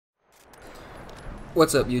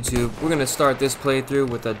What's up, YouTube? We're gonna start this playthrough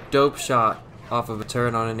with a dope shot off of a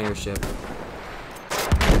turret on an airship.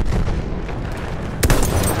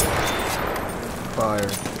 Fire.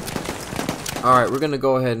 Alright, we're gonna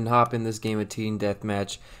go ahead and hop in this game of team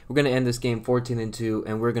deathmatch. We're gonna end this game 14-2,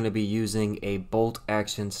 and we're gonna be using a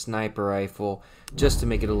bolt-action sniper rifle just to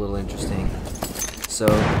make it a little interesting. So,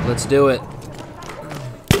 let's do it.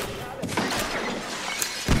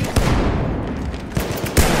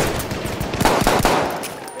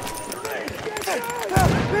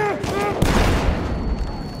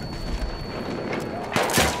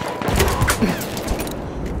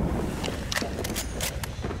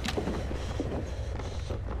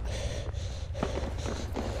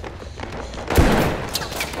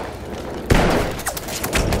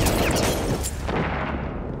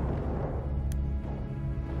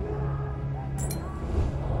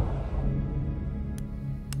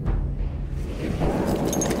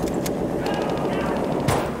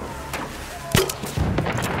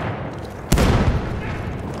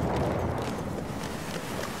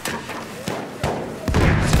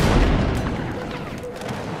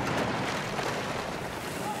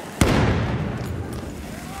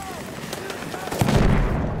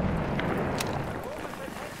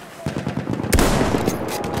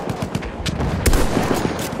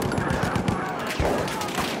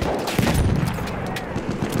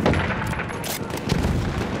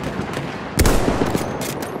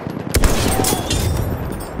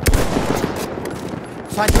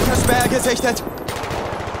 Feindlicher Speer gesichtet!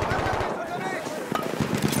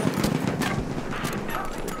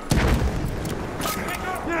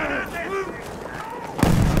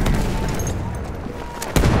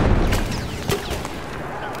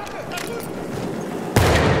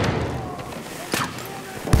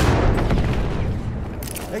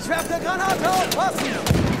 Ich werfe eine Granate auf!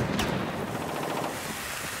 Passen!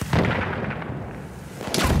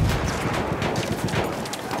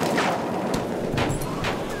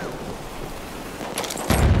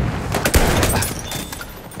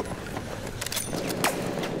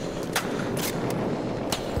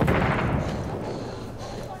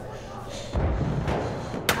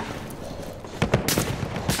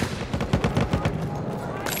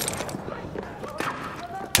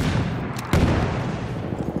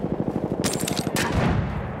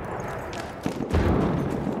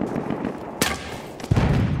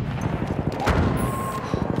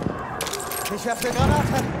 Ich werfe eine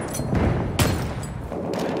Granate!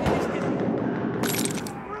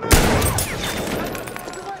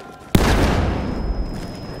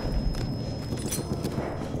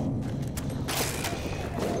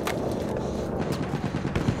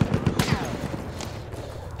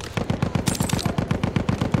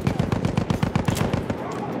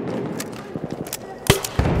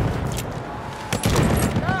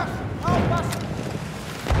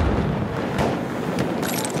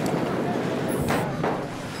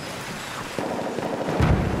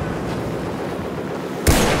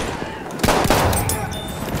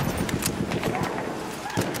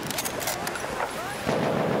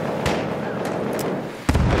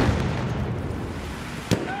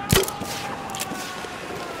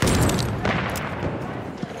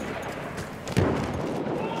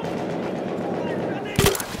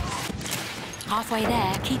 Halfway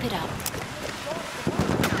there, keep it up.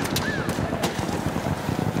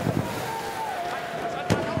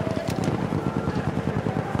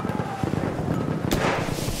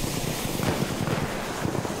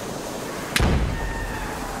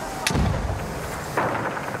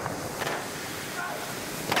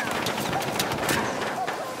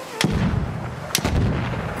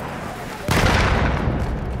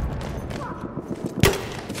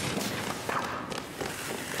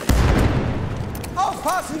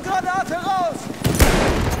 Aufpassen! Granate raus!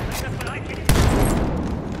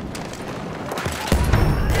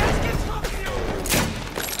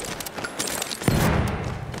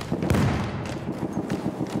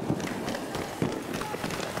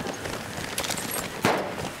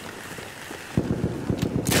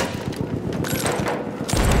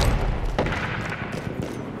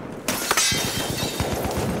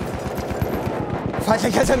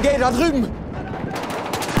 Feindliches MG da drüben!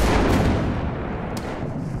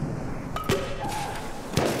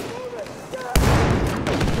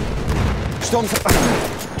 Sturm...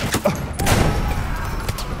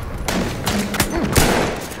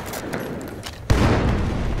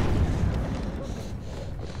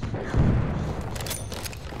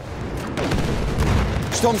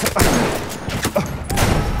 Sturm...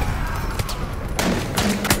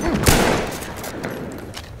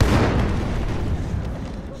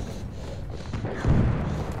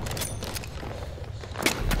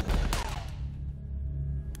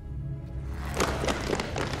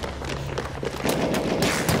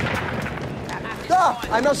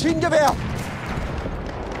 Ein Maschinengewehr!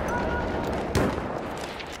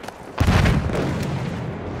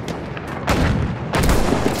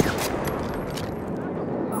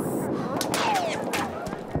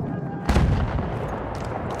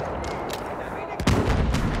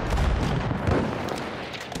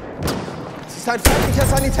 Es ist ein feindlicher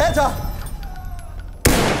Sanitäter!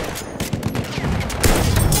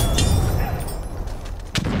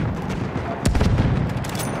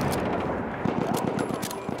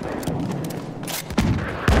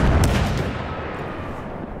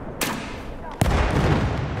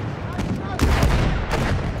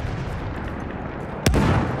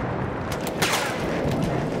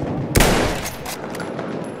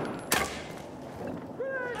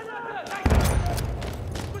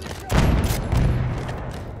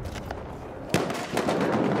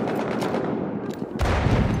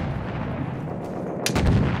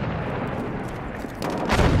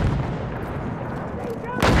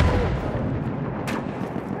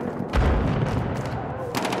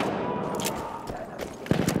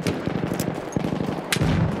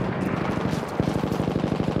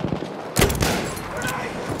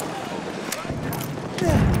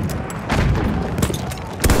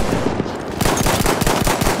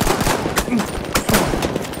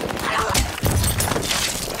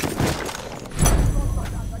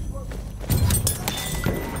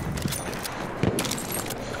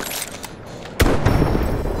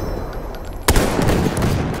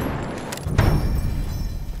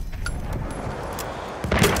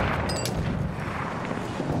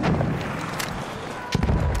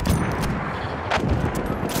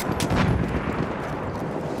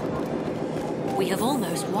 We have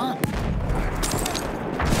almost won.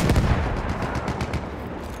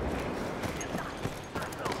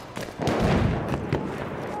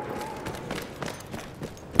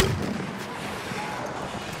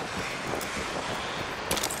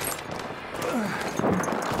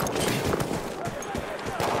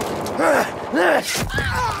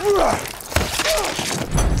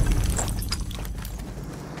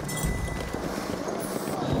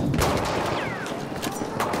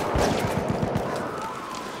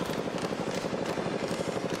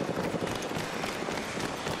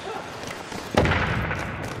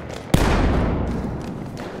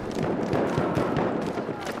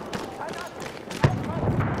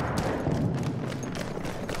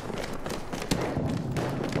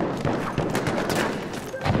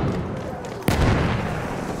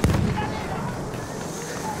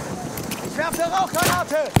 Ich werfe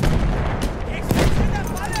Rauchgranate!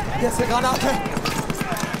 Hier ist eine Granate!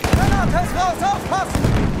 Granate ist raus! Aufpassen!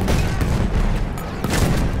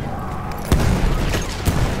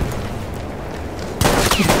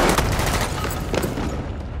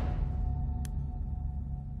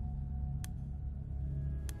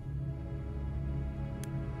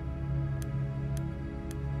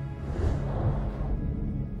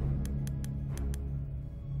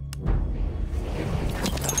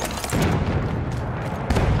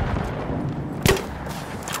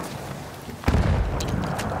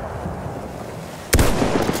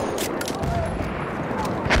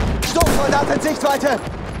 Sturmsoldat in Sichtweite!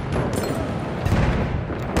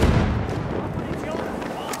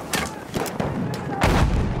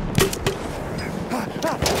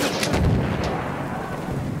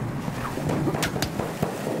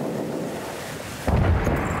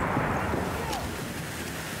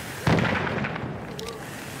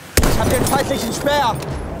 Ich hab den feindlichen Speer!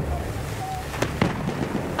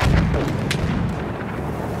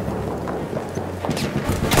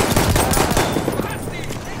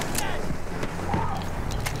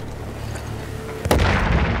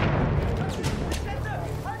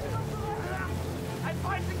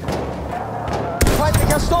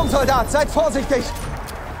 Feindlicher Sturmsoldat, seid vorsichtig!